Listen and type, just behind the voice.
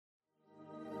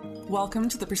Welcome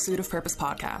to the Pursuit of Purpose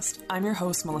podcast. I'm your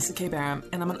host, Melissa K. Barham,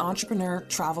 and I'm an entrepreneur,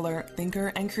 traveler,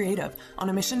 thinker, and creative on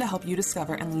a mission to help you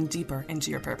discover and lean deeper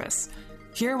into your purpose.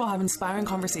 Here we'll have inspiring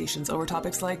conversations over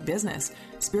topics like business,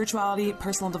 spirituality,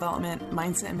 personal development,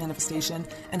 mindset and manifestation,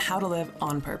 and how to live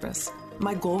on purpose.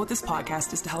 My goal with this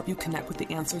podcast is to help you connect with the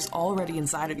answers already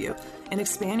inside of you and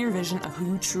expand your vision of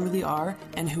who you truly are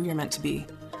and who you're meant to be.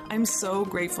 I'm so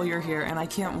grateful you're here, and I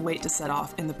can't wait to set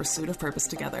off in the pursuit of purpose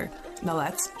together. Now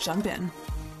let's jump in.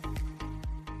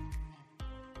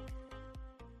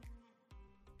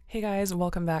 Hey guys,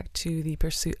 welcome back to the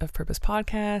Pursuit of Purpose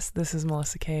podcast. This is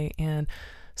Melissa K, and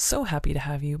so happy to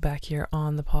have you back here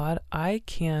on the pod. I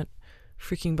can't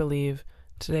freaking believe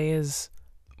today is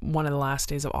one of the last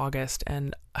days of August,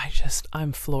 and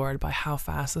I'm floored by how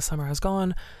fast the summer has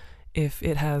gone. If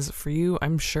it has for you,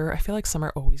 I'm sure. I feel like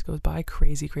summer always goes by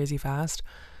crazy fast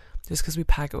just because we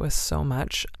pack it with so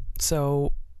much.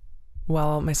 So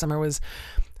while my summer was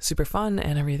super fun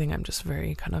and everything, I'm just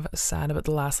very kind of sad about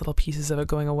the last little pieces of it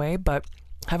going away, but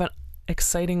I have an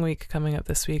exciting week coming up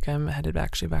this week. I'm headed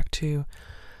back to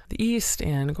the East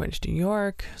and going to New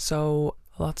York. So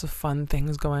lots of fun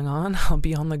things going on. I'll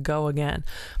be on the go again,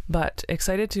 but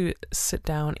excited to sit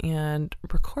down and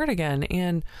record again.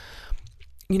 And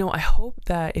I hope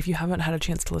that if you haven't had a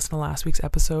chance to listen to last week's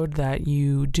episode, that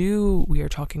you do. We are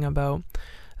talking about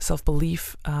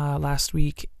self-belief last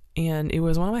week, and it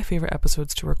was one of my favorite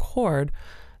episodes to record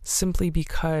simply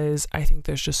because I think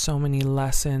there's just so many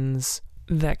lessons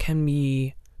that can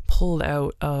be pulled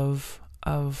out of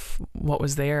what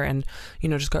was there, and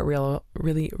just got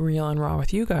really real and raw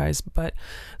with you guys. But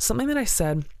something that I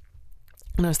said,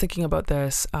 and I was thinking about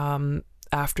this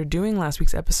after doing last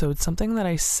week's episode, something that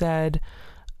I said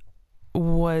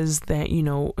was that,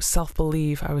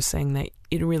 self-belief, I was saying that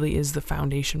it really is the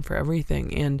foundation for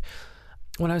everything. And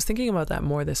when I was thinking about that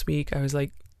more this week, I was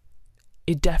like,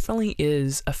 it definitely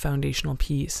is a foundational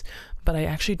piece, but I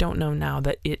actually don't know now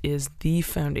that it is the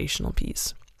foundational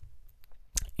piece.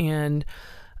 And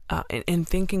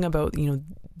thinking about,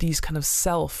 these kind of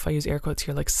I use air quotes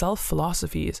here, like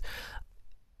self-philosophies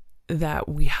that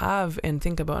we have and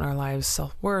think about in our lives,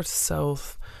 self-worth,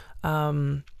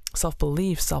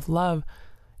 self-belief, self-love,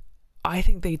 I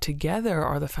think they together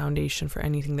are the foundation for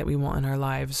anything that we want in our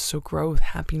lives. So growth,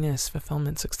 happiness,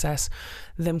 fulfillment, success,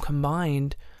 them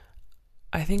combined,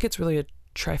 I think it's really a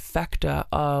trifecta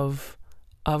of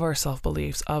our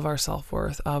self-beliefs, of our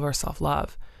self-worth, of our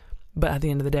self-love. But at the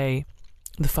end of the day,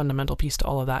 the fundamental piece to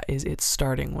all of that is it's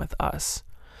starting with us.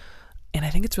 And I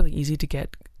think it's really easy to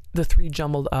get the three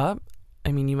jumbled up.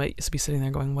 I mean, you might be sitting there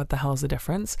going, what the hell is the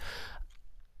difference?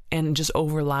 And just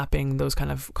overlapping those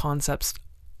kind of concepts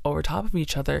over top of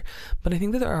each other. But I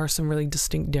think that there are some really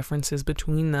distinct differences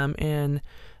between them and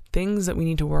things that we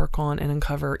need to work on and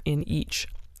uncover in each.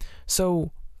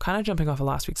 So kind of jumping off of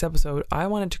last week's episode, I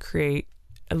wanted to create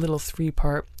a little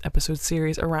 3-part episode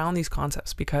series around these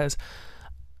concepts because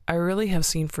I really have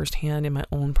seen firsthand in my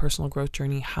own personal growth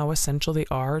journey how essential they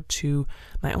are to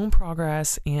my own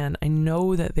progress. And I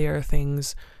know that they are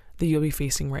things that you'll be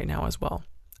facing right now as well.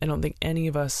 I don't think any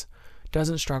of us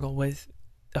doesn't struggle with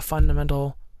a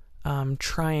fundamental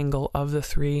triangle of the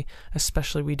three,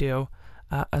 especially we do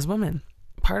as women.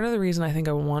 Part of the reason I think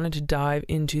I wanted to dive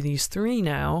into these three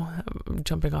now,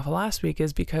 jumping off of last week,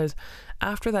 is because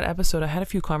after that episode, I had a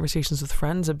few conversations with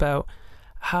friends about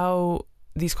how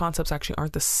these concepts actually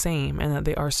aren't the same and that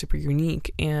they are super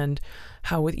unique, and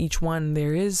how with each one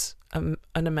there is an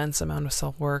immense amount of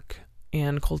self-work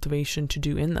and cultivation to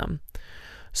do in them.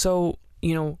 So,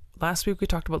 last week we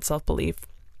talked about self-belief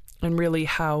and really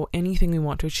how anything we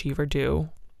want to achieve or do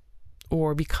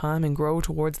or become and grow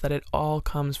towards, that it all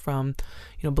comes from,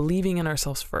 believing in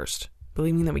ourselves first,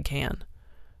 believing that we can.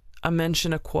 I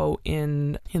mentioned a quote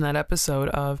in that episode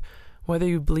of, whether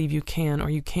you believe you can or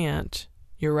you can't,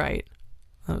 you're right.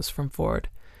 That was from Ford.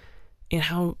 And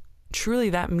how truly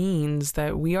that means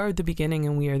that we are the beginning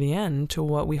and we are the end to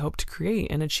what we hope to create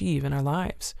and achieve in our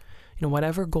lives.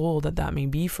 Whatever goal that may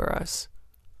be for us.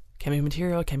 Can be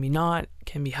material, can be not,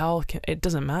 can be health, it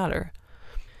doesn't matter.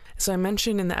 So I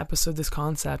mentioned in the episode this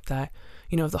concept that,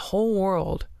 if the whole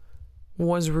world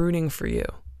was rooting for you,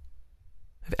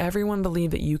 if everyone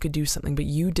believed that you could do something, but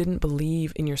you didn't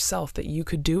believe in yourself that you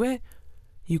could do it,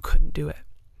 you couldn't do it.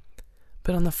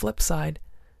 But on the flip side,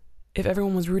 if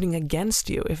everyone was rooting against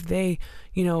you, if they,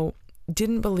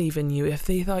 didn't believe in you, if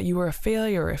they thought you were a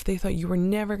failure, if they thought you were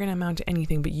never going to amount to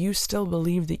anything, but you still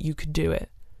believed that you could do it,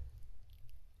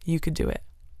 you could do it.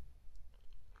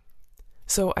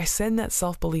 So I said that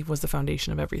self-belief was the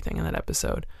foundation of everything in that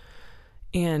episode.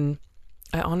 And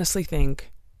I honestly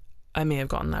think I may have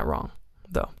gotten that wrong,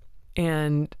 though.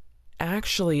 And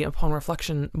actually, upon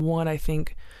reflection, what I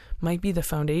think might be the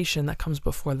foundation that comes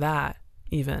before that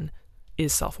even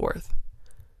is self-worth.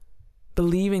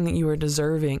 Believing that you are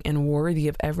deserving and worthy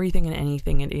of everything and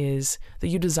anything it is that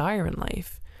you desire in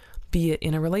life, be it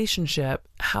in a relationship,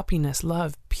 happiness,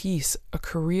 love, peace, a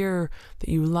career that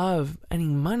you love, any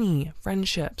money,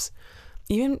 friendships,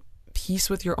 even peace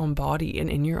with your own body and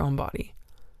in your own body.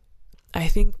 I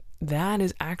think that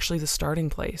is actually the starting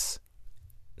place,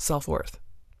 self-worth.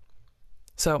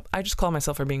 So I just call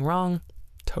myself for being wrong.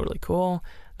 Totally cool.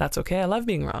 That's okay. I love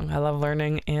being wrong. I love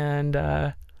learning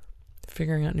and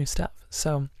figuring out new stuff.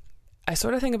 So I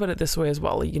sort of think about it this way as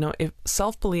well. You know, if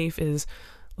self-belief is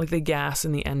like the gas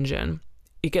in the engine,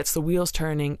 it gets the wheels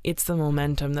turning, it's the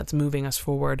momentum that's moving us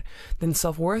forward, then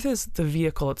self-worth is the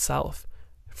vehicle itself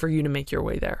for you to make your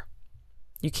way there.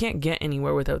 You can't get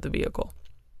anywhere without the vehicle.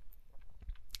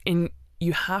 And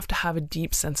you have to have a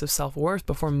deep sense of self-worth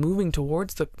before moving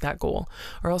towards that goal,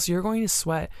 or else you're going to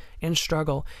sweat and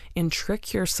struggle and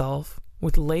trick yourself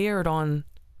with layered on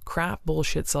crap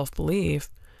bullshit self-belief,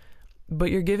 but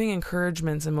you're giving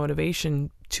encouragements and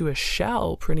motivation to a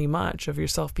shell pretty much of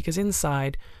yourself, because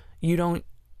inside you don't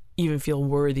even feel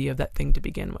worthy of that thing to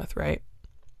begin with, right?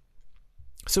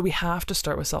 So we have to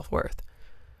start with self-worth.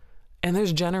 And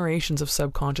there's generations of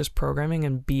subconscious programming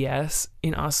and BS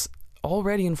in us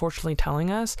already, unfortunately, telling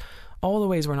us all the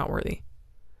ways we're not worthy,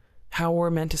 how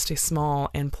we're meant to stay small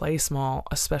and play small,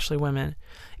 especially women.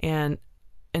 And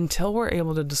until we're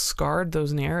able to discard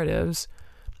those narratives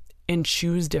and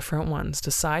choose different ones,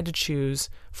 decide to choose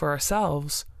for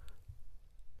ourselves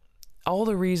all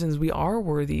the reasons we are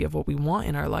worthy of what we want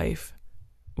in our life,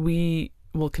 we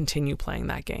will continue playing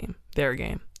that game, their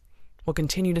game. We'll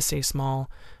continue to stay small,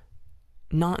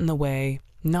 not in the way,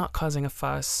 not causing a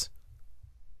fuss,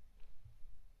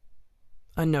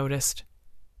 unnoticed,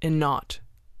 and not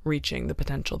reaching the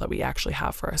potential that we actually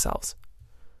have for ourselves.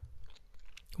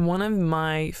 One of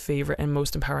my favorite and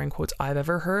most empowering quotes I've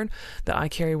ever heard that I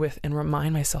carry with and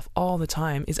remind myself all the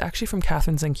time is actually from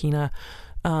Catherine Zankina.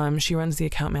 She runs the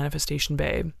account Manifestation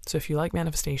Babe. So if you like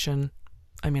manifestation,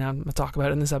 I'm going to talk about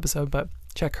it in this episode, but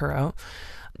check her out.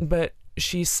 But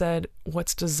she said,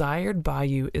 what's desired by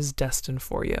you is destined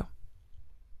for you.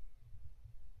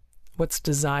 What's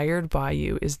desired by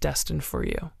you is destined for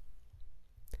you.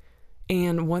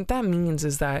 And what that means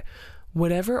is that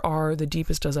whatever are the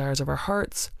deepest desires of our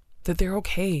hearts, that they're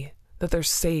okay, that they're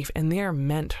safe, and they are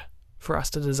meant for us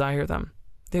to desire them.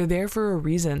 They're there for a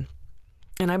reason.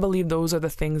 And I believe those are the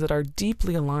things that are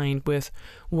deeply aligned with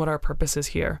what our purpose is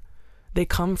here. They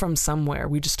come from somewhere,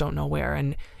 we just don't know where,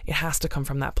 and it has to come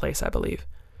from that place, I believe.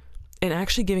 And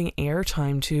actually giving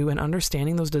airtime to and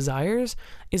understanding those desires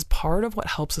is part of what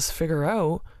helps us figure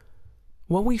out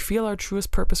what we feel our truest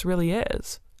purpose really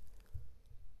is.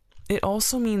 It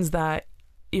also means that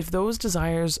if those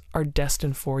desires are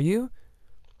destined for you,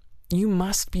 you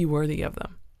must be worthy of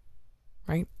them,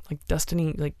 right? Like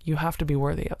destiny, like you have to be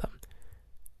worthy of them.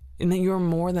 And that you're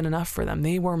more than enough for them.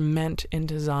 They were meant and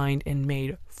designed and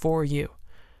made for you.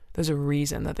 There's a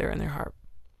reason that they're in their heart.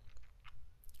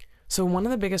 So one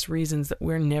of the biggest reasons that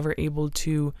we're never able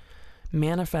to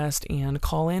manifest and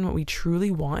call in what we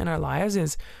truly want in our lives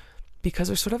is because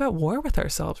we're sort of at war with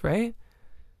ourselves, right?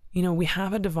 You know, we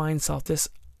have a divine self, this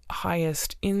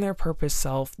highest in their purpose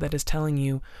self that is telling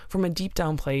you from a deep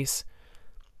down place,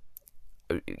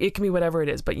 it can be whatever it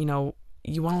is, but you know,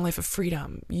 you want a life of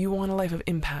freedom, you want a life of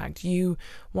impact, you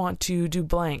want to do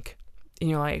blank in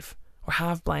your life or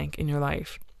have blank in your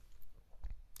life.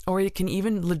 Or it can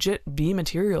even legit be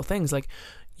material things like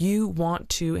you want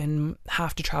to and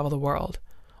have to travel the world,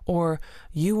 or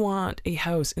you want a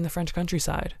house in the French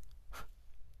countryside.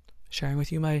 Sharing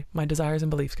with you my desires and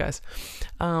beliefs, guys.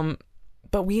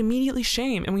 But we immediately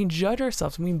shame and we judge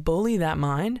ourselves and we bully that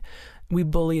mind. We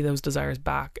bully those desires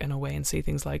back in a way and say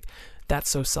things like, that's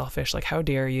so selfish. Like, how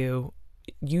dare you?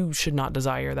 You should not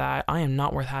desire that. I am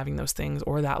not worth having those things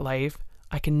or that life.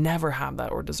 I can never have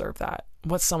that or deserve that.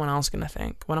 What's someone else going to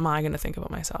think? What am I going to think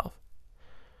about myself?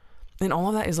 And all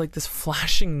of that is like this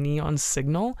flashing neon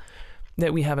signal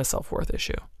that we have a self-worth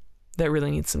issue that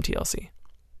really needs some TLC.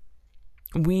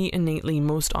 We innately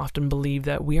most often believe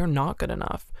that we are not good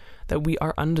enough, that we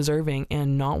are undeserving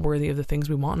and not worthy of the things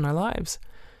we want in our lives.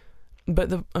 But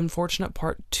the unfortunate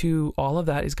part to all of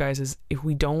that is, guys, is if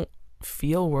we don't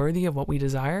feel worthy of what we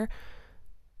desire,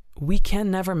 we can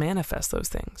never manifest those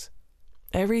things.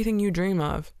 Everything you dream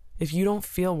of, if you don't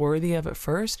feel worthy of it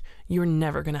first, you're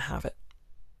never going to have it.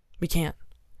 We can't.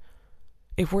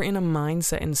 If we're in a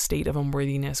mindset and state of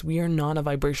unworthiness, we are not a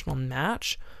vibrational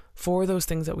match for those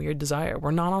things that we desire.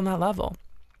 We're not on that level.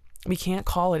 We can't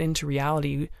call it into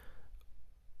reality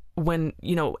when,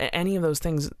 you know, any of those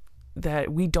things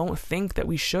that we don't think that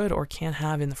we should or can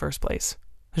have in the first place.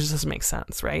 It just doesn't make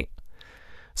sense, right?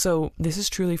 So this is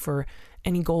truly for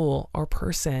any goal or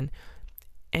person,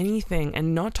 anything,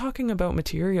 and not talking about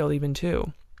material even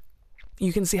too.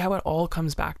 You can see how it all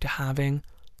comes back to having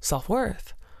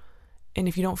self-worth. And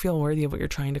if you don't feel worthy of what you're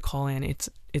trying to call in, it's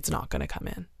not going to come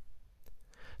in.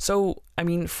 So, I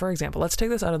mean, for example, let's take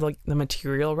this out of like the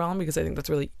material realm, because I think that's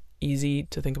really easy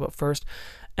to think about first.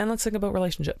 And let's think about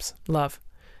relationships, love.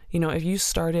 You know, if you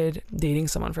started dating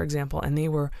someone, for example, and they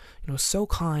were, you know, so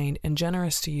kind and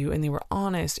generous to you, and they were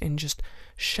honest and just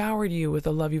showered you with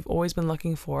the love you've always been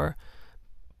looking for,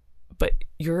 but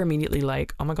you're immediately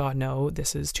like, oh my God, no,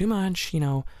 this is too much. You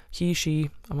know, he, she,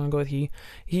 I'm going to go with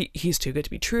he's too good to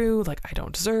be true. Like, I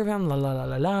don't deserve him, la, la, la,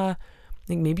 la, la.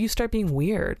 Like, maybe you start being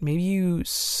weird. Maybe you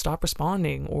stop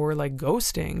responding or like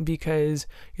ghosting because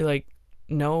you're like,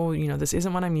 no, you know, this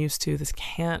isn't what I'm used to. This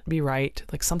can't be right.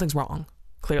 Like, something's wrong.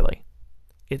 Clearly,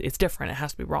 it's different. It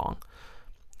has to be wrong.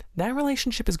 That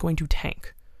relationship is going to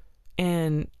tank.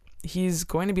 And he's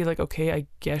going to be like, okay, I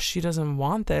guess she doesn't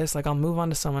want this. Like, I'll move on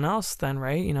to someone else then,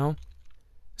 right? You know?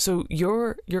 So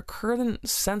your current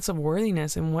sense of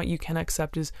worthiness and what you can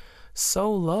accept is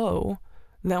so low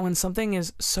that when something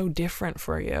is so different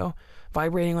for you,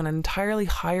 vibrating on an entirely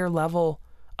higher level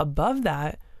above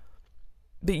that,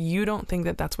 but you don't think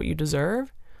that that's what you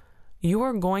deserve, you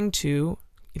are going to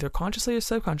either consciously or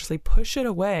subconsciously push it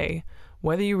away,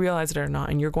 whether you realize it or not,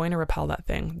 and you're going to repel that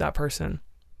thing, that person,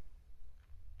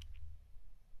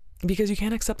 because you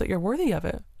can't accept that you're worthy of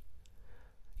it.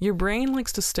 Your brain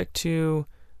likes to stick to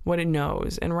what it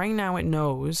knows, and right now it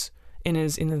knows, and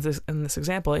is in this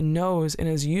example, it knows and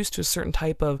is used to a certain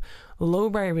type of low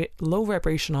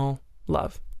vibrational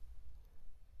love,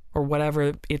 or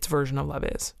whatever its version of love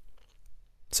is.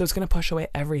 So it's going to push away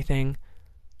everything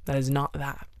that is not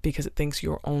that, because it thinks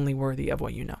you're only worthy of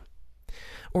what you know.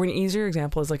 Or an easier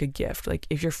example is like a gift. Like,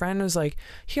 if your friend was like,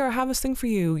 here, I have this thing for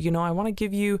you, you know, I want to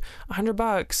give you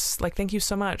 $100, like, thank you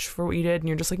so much for what you did. And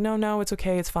you're just like, no, it's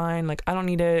okay, it's fine. Like, I don't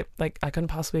need it. Like, I couldn't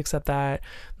possibly accept that.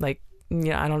 Like,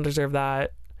 yeah, I don't deserve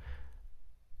that.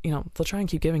 You know, they'll try and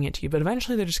keep giving it to you, but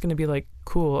eventually they're just going to be like,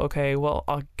 cool, okay, well,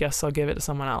 I guess I'll give it to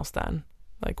someone else then.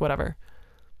 Like, whatever.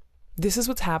 This is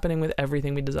what's happening with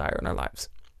everything we desire in our lives.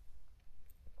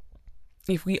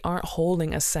 If we aren't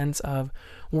holding a sense of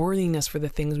worthiness for the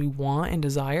things we want and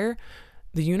desire,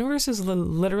 the universe is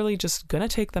literally just going to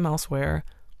take them elsewhere,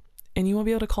 and you won't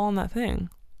be able to call on that thing.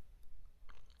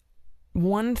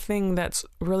 One thing that's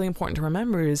really important to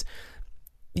remember is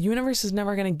the universe is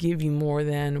never going to give you more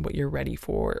than what you're ready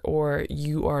for, or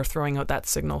you are throwing out that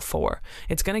signal for.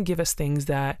 It's going to give us things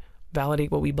that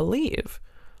validate what we believe.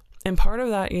 And part of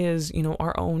that is, you know,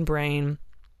 our own brain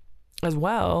as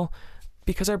well,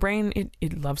 because our brain,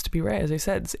 it loves to be right. As I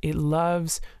said, it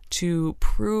loves to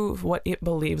prove what it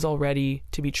believes already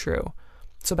to be true.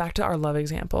 So back to our love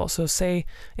example. So say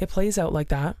it plays out like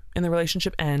that and the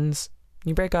relationship ends,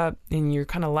 you break up, and you're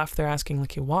kind of left there asking,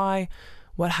 like, why?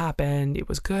 What happened? It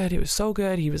was good. It was so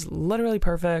good. He was literally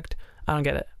perfect. I don't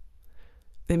get it.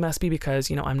 It must be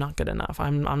because, you know, I'm not good enough.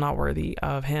 I'm not worthy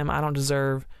of him. I don't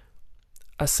deserve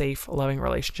a safe, loving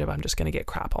relationship. I'm just going to get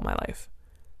crap all my life.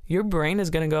 Your brain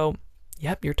is going to go,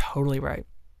 yep, you're totally right.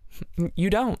 You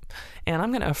don't. And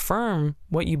I'm going to affirm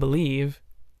what you believe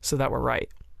so that we're right.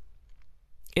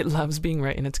 It loves being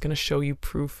right, and it's going to show you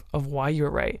proof of why you're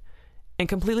right and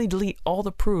completely delete all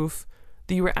the proof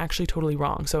that you were actually totally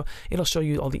wrong. So it'll show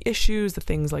you all the issues, the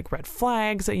things like red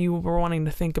flags that you were wanting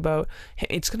to think about.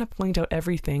 It's going to point out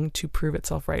everything to prove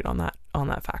itself right on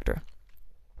that factor.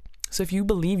 So if you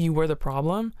believe you were the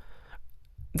problem,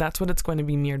 that's what it's going to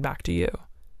be mirrored back to you.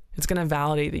 It's going to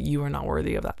validate that you are not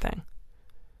worthy of that thing.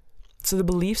 So the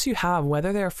beliefs you have,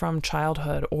 whether they're from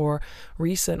childhood or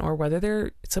recent, or whether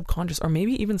they're subconscious or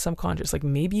maybe even subconscious, like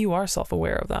maybe you are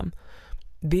self-aware of them,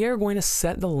 they are going to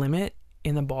set the limit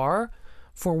in the bar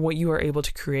for what you are able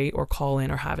to create or call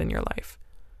in or have in your life.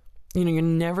 You know, you're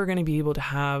never going to be able to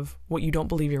have what you don't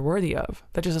believe you're worthy of.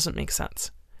 That just doesn't make sense.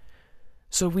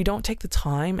 So if we don't take the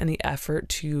time and the effort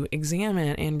to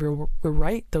examine and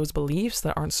rewrite those beliefs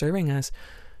that aren't serving us,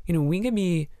 you know, we could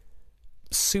be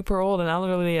super old and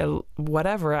elderly,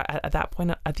 whatever, at that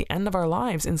point, at the end of our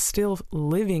lives, and still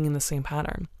living in the same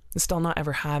pattern, and still not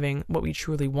ever having what we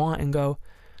truly want, and go,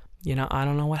 you know, I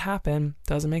don't know what happened.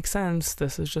 Doesn't make sense.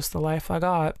 This is just the life I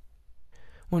got.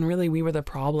 When really we were the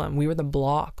problem. We were the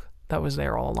block that was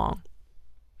there all along.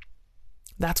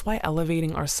 That's why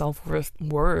elevating our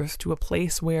self-worth to a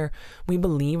place where we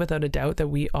believe without a doubt that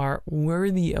we are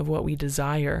worthy of what we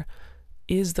desire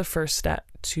is the first step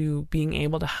to being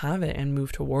able to have it and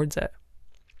move towards it.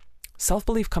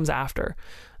 Self-belief comes after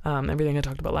everything I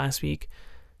talked about last week.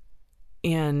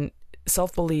 And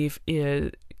self-belief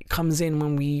comes in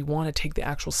when we want to take the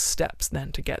actual steps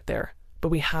then to get there. But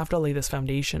we have to lay this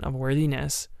foundation of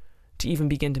worthiness to even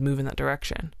begin to move in that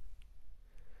direction.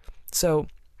 So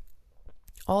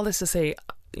all this to say,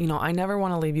 I never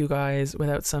want to leave you guys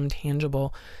without some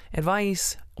tangible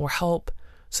advice or help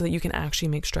so that you can actually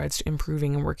make strides to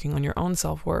improving and working on your own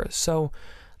self-worth. So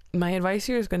my advice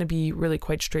here is going to be really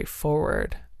quite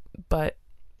straightforward, but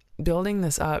building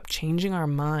this up, changing our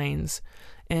minds,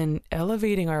 and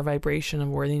elevating our vibration of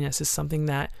worthiness is something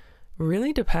that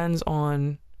really depends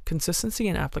on consistency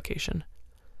and application.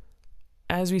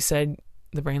 As we said,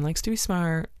 the brain likes to be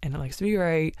smart and it likes to be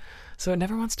right, so it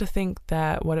never wants to think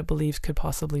that what it believes could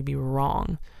possibly be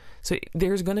wrong. So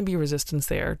there's going to be resistance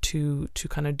there to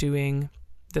kind of doing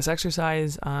this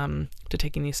exercise, to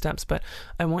taking these steps. But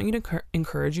I want you to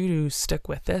encourage you to stick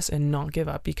with this and not give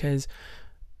up, because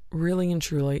really and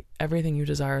truly, everything you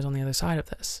desire is on the other side of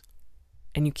this.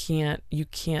 And you can't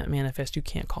manifest, you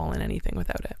can't call in anything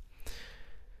without it.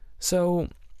 So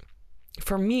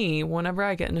for me, whenever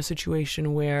I get in a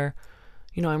situation where,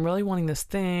 I'm really wanting this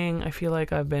thing, I feel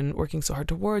like I've been working so hard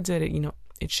towards it,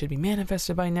 it should be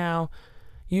manifested by now.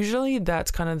 Usually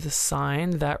that's kind of the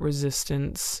sign that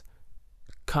resistance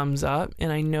comes up,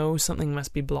 and I know something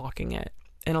must be blocking it.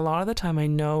 And a lot of the time I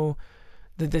know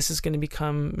that this is going to be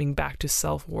coming back to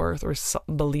self-worth or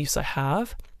beliefs I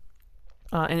have.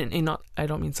 And not, I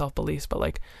don't mean self-beliefs, but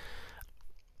like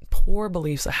poor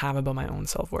beliefs I have about my own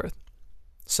self-worth.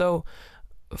 So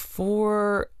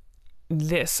for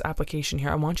this application here,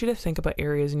 I want you to think about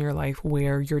areas in your life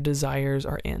where your desires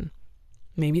are in.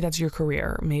 Maybe that's your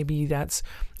career, maybe that's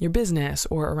your business,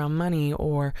 or around money,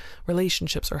 or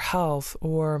relationships, or health,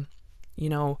 or,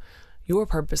 your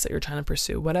purpose that you're trying to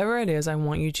pursue. Whatever it is, I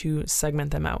want you to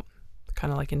segment them out,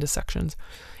 kind of like into sections.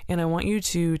 And I want you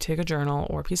to take a journal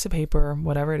or a piece of paper,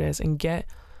 whatever it is, and get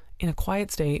in a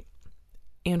quiet state.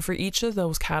 And for each of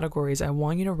those categories, I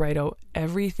want you to write out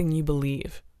everything you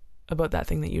believe about that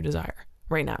thing that you desire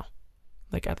right now,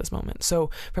 like at this moment. So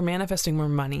for manifesting more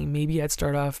money, maybe I'd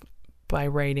start off by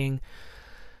writing,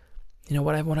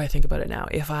 what I think about it now.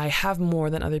 If I have more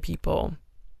than other people,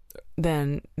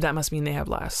 then that must mean they have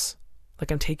less. Like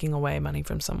I'm taking away money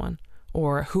from someone.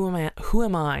 Or who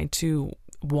am I to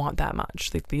want that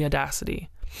much? Like the audacity.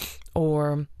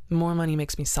 Or more money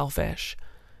makes me selfish.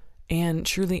 And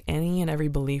truly any and every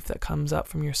belief that comes up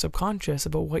from your subconscious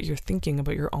about what you're thinking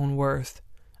about your own worth,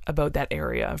 about that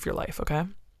area of your life, okay?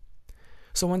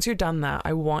 So once you're done that,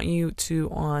 I want you to,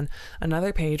 on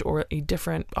another page or a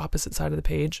different opposite side of the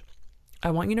page, I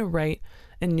want you to write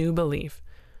a new belief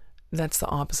that's the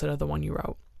opposite of the one you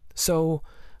wrote. So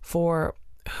for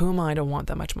who am I to want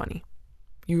that much money?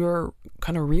 Your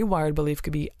kind of rewired belief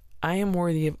could be, I am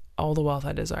worthy of all the wealth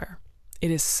I desire. It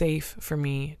is safe for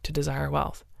me to desire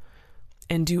wealth.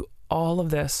 And do all of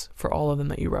this for all of them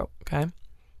that you wrote, okay?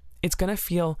 It's going to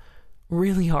feel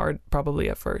really hard probably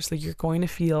at first. Like you're going to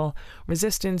feel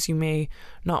resistance. You may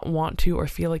not want to or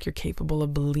feel like you're capable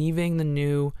of believing the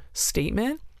new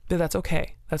statement, but that's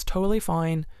okay. That's totally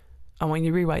fine. I want you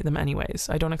to rewrite them anyways.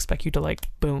 I don't expect you to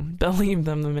boom, believe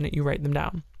them the minute you write them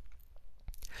down.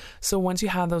 So once you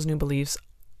have those new beliefs,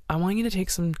 I want you to take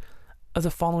some of the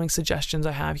following suggestions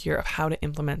I have here of how to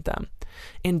implement them,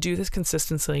 and do this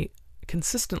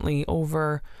consistently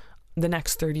over the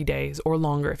next 30 days or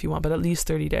longer if you want, but at least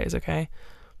 30 days, okay?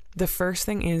 The first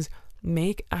thing is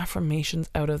make affirmations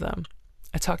out of them.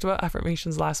 I talked about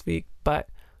affirmations last week, but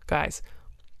guys,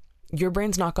 your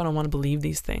brain's not going to want to believe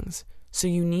these things. So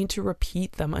you need to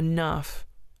repeat them enough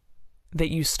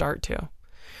that you start to.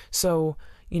 So,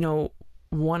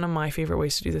 one of my favorite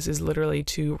ways to do this is literally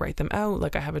to write them out.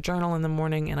 Like I have a journal in the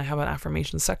morning and I have an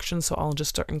affirmation section. So I'll just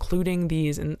start including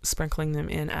these and sprinkling them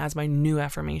in as my new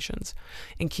affirmations,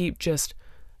 and keep just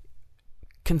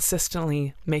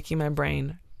consistently making my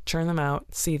brain churn them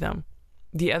out, see them.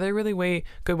 The other really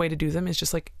good way to do them is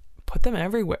just put them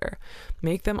everywhere.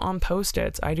 Make them on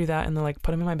Post-its. I do that, and then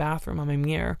put them in my bathroom on my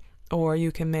mirror. Or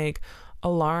you can make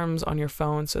alarms on your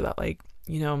phone so that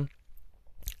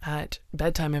at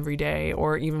bedtime every day,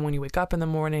 or even when you wake up in the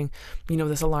morning,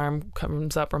 this alarm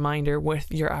comes up reminder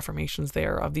with your affirmations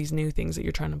there of these new things that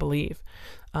you're trying to believe.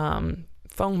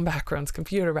 Phone backgrounds,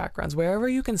 computer backgrounds, wherever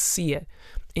you can see it.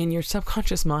 And your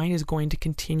subconscious mind is going to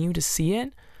continue to see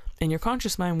it. And your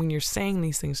conscious mind, when you're saying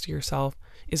these things to yourself,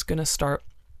 is going to start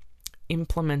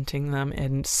implementing them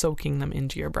and soaking them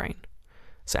into your brain.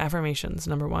 So affirmations,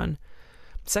 number one.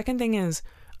 Second thing is,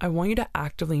 I want you to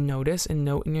actively notice and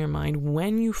note in your mind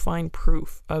when you find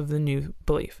proof of the new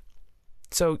belief.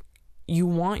 So, You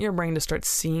want your brain to start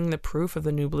seeing the proof of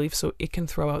the new belief so it can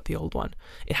throw out the old one.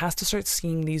 It has to start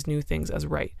seeing these new things as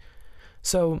right.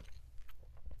 So,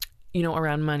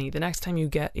 around money, the next time you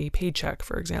get a paycheck,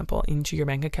 for example, into your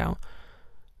bank account,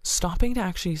 stopping to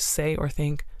actually say or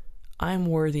think, I'm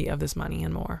worthy of this money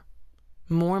and more.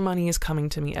 More money is coming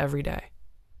to me every day.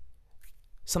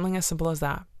 Something as simple as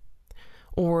that.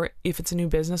 Or if it's a new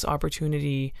business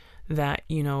opportunity that,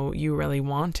 you really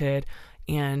wanted,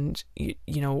 and,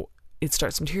 it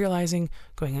starts materializing,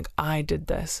 going like, I did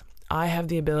this. I have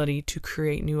the ability to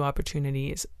create new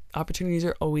opportunities. Opportunities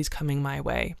are always coming my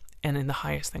way and in the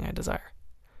highest thing I desire.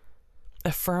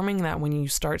 Affirming that when you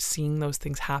start seeing those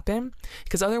things happen,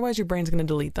 because otherwise your brain's going to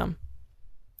delete them.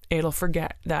 It'll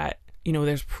forget that,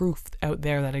 there's proof out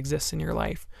there that exists in your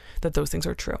life that those things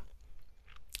are true.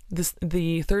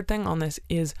 The third thing on this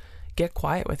is get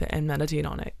quiet with it and meditate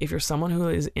on it. If you're someone who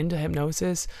is into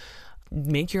hypnosis,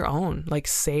 make your own. Like,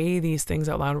 say these things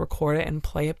out loud, record it, and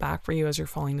play it back for you as you're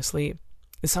falling asleep.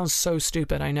 It sounds so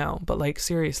stupid, I know, but like,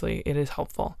 seriously, it is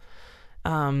helpful.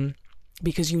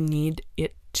 Because you need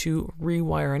it to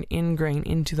rewire and ingrain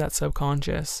into that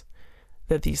subconscious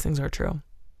that these things are true.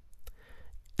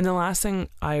 And the last thing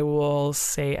I will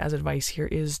say as advice here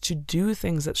is to do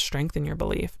things that strengthen your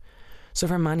belief. So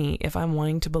for money, if I'm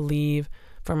wanting to believe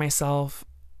for myself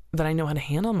that I know how to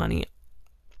handle money,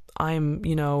 I'm,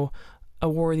 a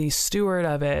worthy steward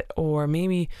of it, or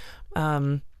maybe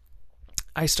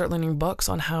I start learning books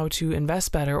on how to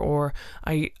invest better, or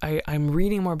I'm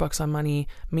reading more books on money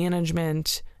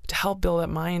management to help build up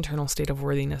my internal state of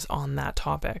worthiness on that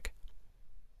topic.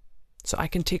 So I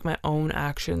can take my own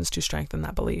actions to strengthen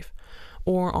that belief.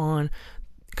 Or on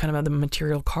kind of the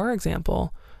material car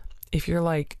example, if you're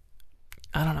like,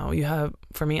 I don't know,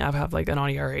 I have like an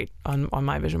Audi R8 on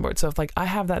my vision board. So if like I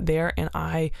have that there and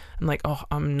I'm like, oh,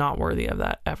 I'm not worthy of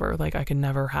that ever. Like I can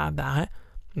never have that.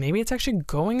 Maybe it's actually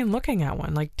going and looking at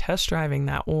one, like test driving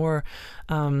that, or,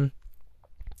 like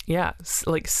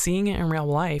seeing it in real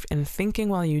life and thinking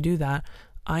while you do that,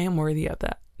 I am worthy of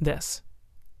that. This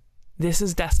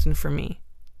is destined for me,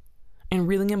 and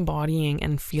really embodying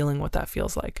and feeling what that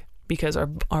feels like, because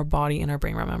our body and our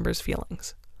brain remembers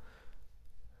feelings.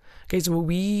 Okay, so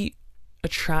we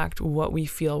attract what we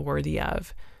feel worthy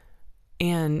of,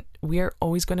 and we are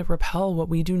always going to repel what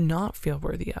we do not feel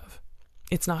worthy of.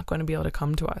 It's not going to be able to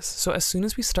come to us. So as soon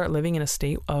as we start living in a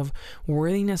state of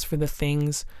worthiness for the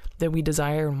things that we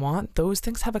desire and want, those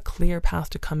things have a clear path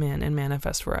to come in and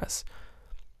manifest for us.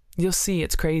 You'll see,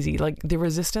 it's crazy. Like, the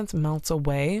resistance melts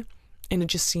away and it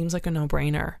just seems like a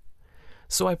no-brainer.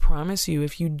 So I promise you,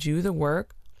 if you do the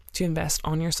work to invest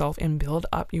on yourself and build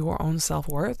up your own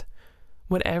self-worth,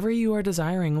 whatever you are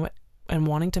desiring and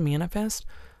wanting to manifest,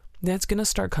 that's going to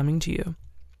start coming to you.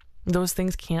 Those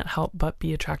things can't help but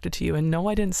be attracted to you. And no,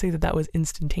 I didn't say that was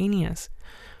instantaneous,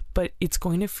 but it's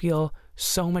going to feel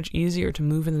so much easier to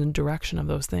move in the direction of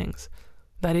those things.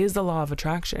 That is the law of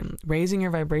attraction, raising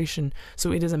your vibration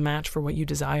so it is a match for what you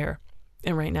desire.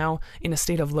 And right now, in a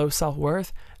state of low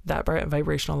self-worth, that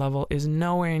vibrational level is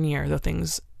nowhere near the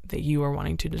things that you are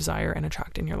wanting to desire and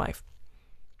attract in your life.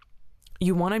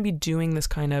 You want to be doing this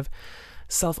kind of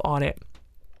self-audit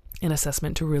and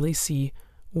assessment to really see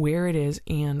where it is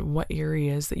and what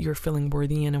areas that you're feeling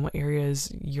worthy in and what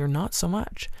areas you're not so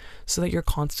much, so that you're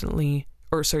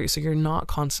you're not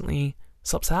constantly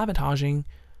self-sabotaging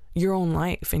your own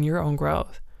life and your own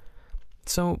growth.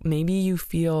 So maybe you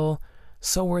feel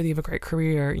so worthy of a great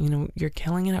career, you're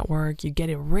killing it at work, you get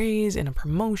a raise and a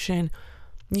promotion,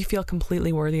 you feel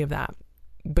completely worthy of that,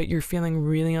 but you're feeling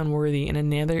really unworthy in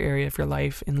another area of your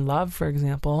life, in love, for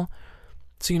example.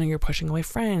 So, you're pushing away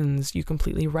friends, you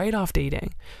completely write off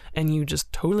dating, and you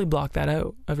just totally block that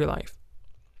out of your life.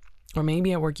 Or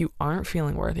maybe at work you aren't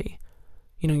feeling worthy.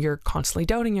 You're constantly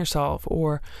doubting yourself,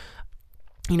 or,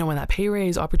 when that pay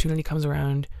raise opportunity comes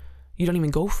around, you don't even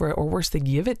go for it, or worse, they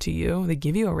give it to you. They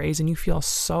give you a raise and you feel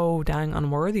so dang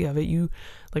unworthy of it. You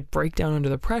break down under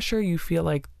the pressure. You feel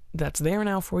like that's there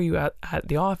now for you at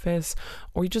the office,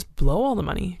 or you just blow all the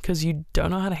money because you don't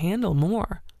know how to handle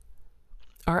more.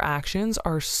 Our actions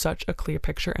are such a clear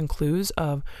picture and clues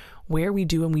of where we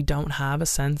do and we don't have a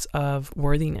sense of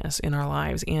worthiness in our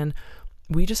lives. And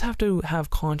we just have to have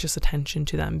conscious attention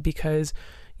to them, because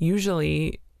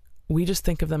usually we just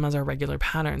think of them as our regular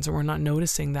patterns and we're not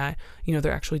noticing that,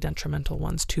 they're actually detrimental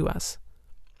ones to us.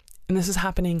 And this is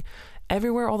happening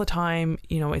everywhere all the time.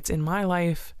 It's in my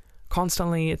life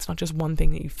constantly. It's not just one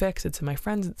thing that you fix. It's in my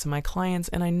friends, it's in my clients,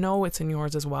 and I know it's in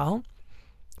yours as well.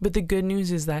 But the good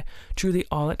news is that truly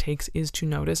all it takes is to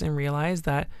notice and realize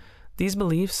that these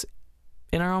beliefs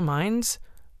in our own minds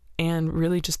and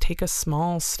really just take a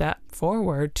small step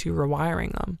forward to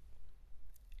rewiring them.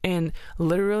 And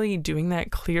literally doing that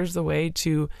clears the way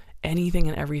to anything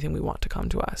and everything we want to come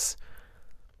to us.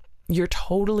 You're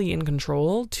totally in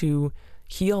control to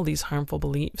heal these harmful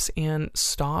beliefs and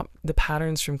stop the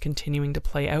patterns from continuing to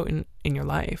play out in your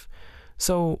life.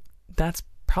 So that's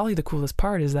probably the coolest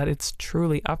part, is that it's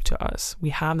truly up to us. We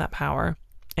have that power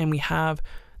and we have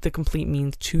the complete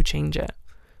means to change it.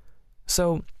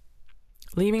 So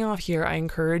leaving off here, I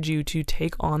encourage you to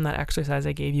take on that exercise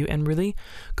I gave you and really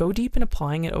go deep in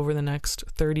applying it over the next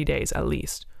 30 days at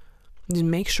least. Just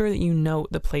make sure that you note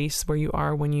the place where you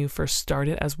are when you first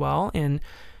started as well, and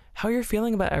how you're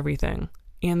feeling about everything,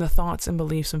 and the thoughts and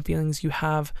beliefs and feelings you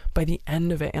have by the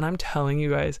end of it. And I'm telling you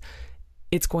guys,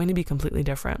 it's going to be completely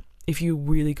different if you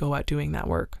really go out doing that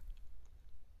work.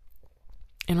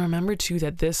 And remember too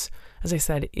that this, as I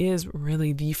said, is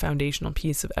really the foundational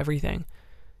piece of everything,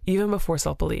 even before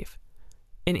self-belief.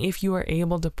 And if you are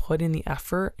able to put in the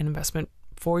effort and investment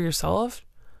for yourself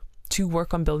to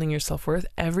work on building your self-worth,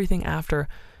 everything after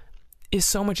is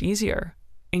so much easier.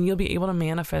 And you'll be able to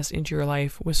manifest into your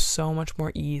life with so much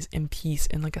more ease and peace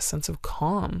and like a sense of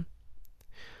calm,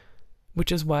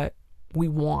 which is what we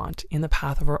want in the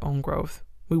path of our own growth.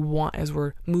 We want as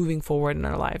we're moving forward in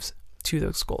our lives to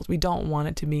those goals. We don't want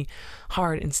it to be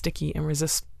hard and sticky and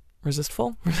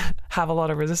resistful, have a lot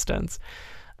of resistance.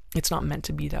 It's not meant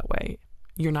to be that way.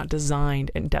 You're not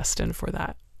designed and destined for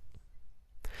that.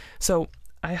 So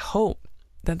I hope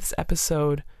that this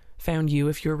episode found you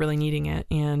if you're really needing it.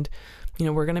 And, you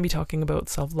know, we're going to be talking about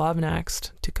self-love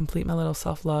next to complete my little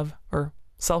self-love or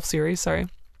self-series, sorry.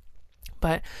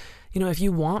 But, you know, if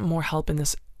you want more help in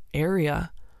this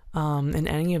area, in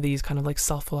any of these kind of like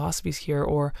self-philosophies here,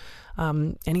 or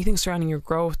anything surrounding your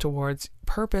growth towards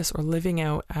purpose or living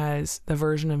out as the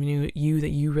version of you that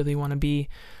you really want to be,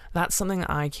 that's something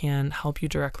I can help you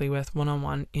directly with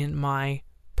one-on-one in my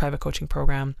private coaching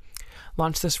program.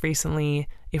 Launched this recently.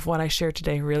 If what I shared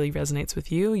today really resonates with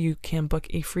you, you can book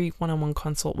a free one-on-one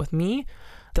consult with me.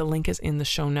 The link is in the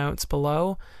show notes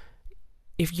below.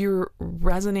 If you're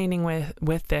resonating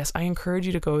with this, I encourage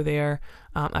you to go there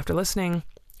after listening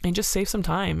and just save some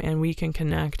time, and we can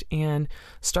connect and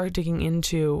start digging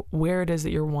into where it is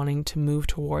that you're wanting to move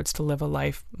towards to live a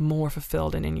life more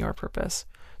fulfilled and in your purpose.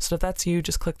 So if that's you,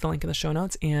 just click the link in the show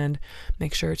notes and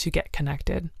make sure to get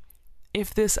connected.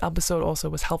 If this episode also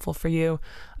was helpful for you,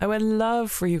 I would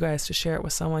love for you guys to share it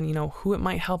with someone, you know, who it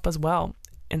might help as well,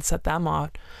 and set them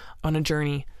off on a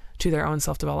journey to their own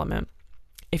self-development.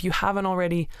 If you haven't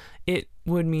already, it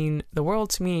would mean the world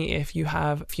to me if you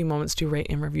have a few moments to rate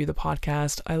and review the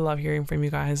podcast. I love hearing from you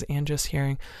guys and just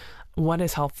hearing what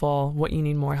is helpful, what you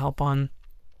need more help on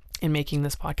in making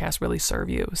this podcast really serve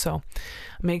you. So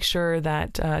make sure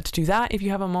that to do that if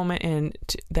you have a moment, and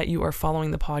that you are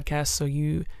following the podcast so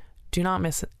you do not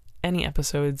miss any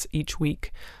episodes each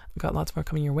week. We've got lots more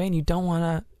coming your way, and you don't want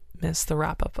to miss the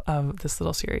wrap up of this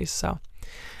little series. So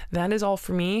that is all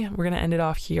for me. We're going to end it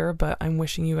off here, but I'm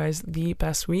wishing you guys the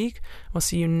best week. We'll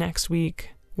see you next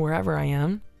week, wherever I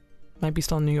am. Might be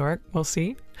still in New York. We'll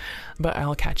see. But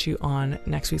I'll catch you on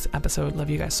next week's episode. Love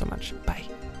you guys so much. Bye.